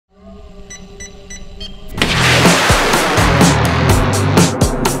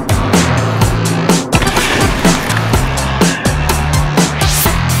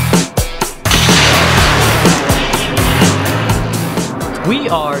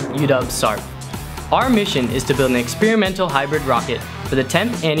UW SARP. Our mission is to build an experimental hybrid rocket for the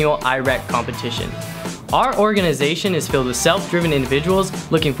 10th annual IREC competition. Our organization is filled with self-driven individuals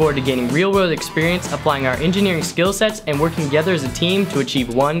looking forward to gaining real-world experience, applying our engineering skill sets, and working together as a team to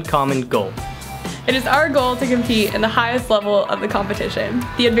achieve one common goal. It is our goal to compete in the highest level of the competition,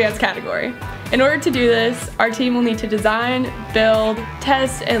 the advanced category. In order to do this, our team will need to design, build,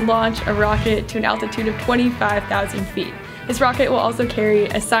 test, and launch a rocket to an altitude of 25,000 feet. This rocket will also carry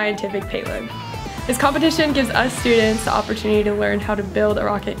a scientific payload. This competition gives us students the opportunity to learn how to build a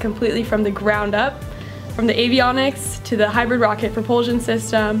rocket completely from the ground up, from the avionics to the hybrid rocket propulsion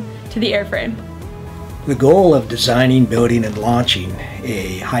system to the airframe. The goal of designing, building, and launching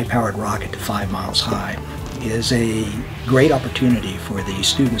a high-powered rocket to 5 miles high is a great opportunity for the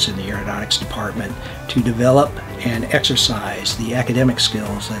students in the aeronautics department to develop and exercise the academic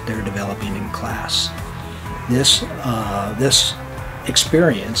skills that they're developing in class. This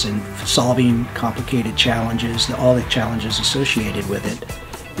experience in solving complicated challenges, all the challenges associated with it,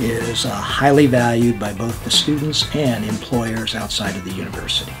 is highly valued by both the students and employers outside of the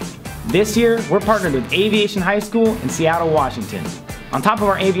university. This year, we're partnered with Aviation High School in Seattle, Washington. On top of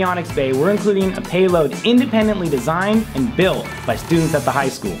our avionics bay, we're including a payload independently designed and built by students at the high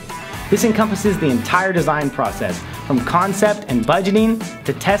school. This encompasses the entire design process, from concept and budgeting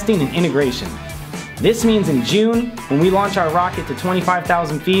to testing and integration. This means in June, when we launch our rocket to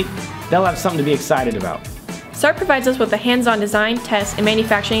 25,000 feet, they'll have something to be excited about. SARP provides us with a hands-on design, test, and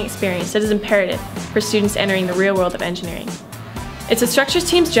manufacturing experience that is imperative for students entering the real world of engineering. It's a structures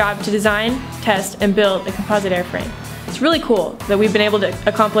team's job to design, test, and build a composite airframe. It's really cool that we've been able to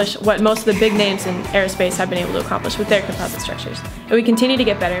accomplish what most of the big names in aerospace have been able to accomplish with their composite structures. And we continue to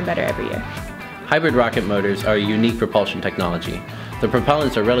get better and better every year. Hybrid rocket motors are a unique propulsion technology. The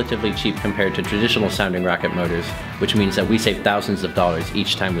propellants are relatively cheap compared to traditional sounding rocket motors, which means that we save thousands of dollars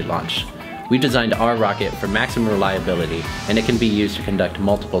each time we launch. We designed our rocket for maximum reliability, and it can be used to conduct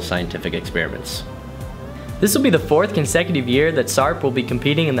multiple scientific experiments. This will be the 4th consecutive year that SARP will be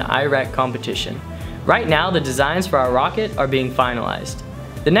competing in the IREC competition. Right now, the designs for our rocket are being finalized.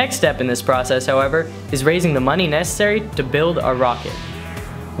 The next step in this process, however, is raising the money necessary to build our rocket.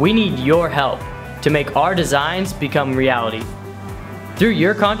 We need your help to make our designs become reality. Through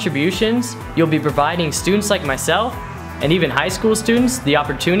your contributions, you'll be providing students like myself, and even high school students, the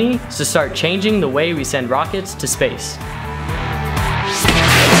opportunity to start changing the way we send rockets to space.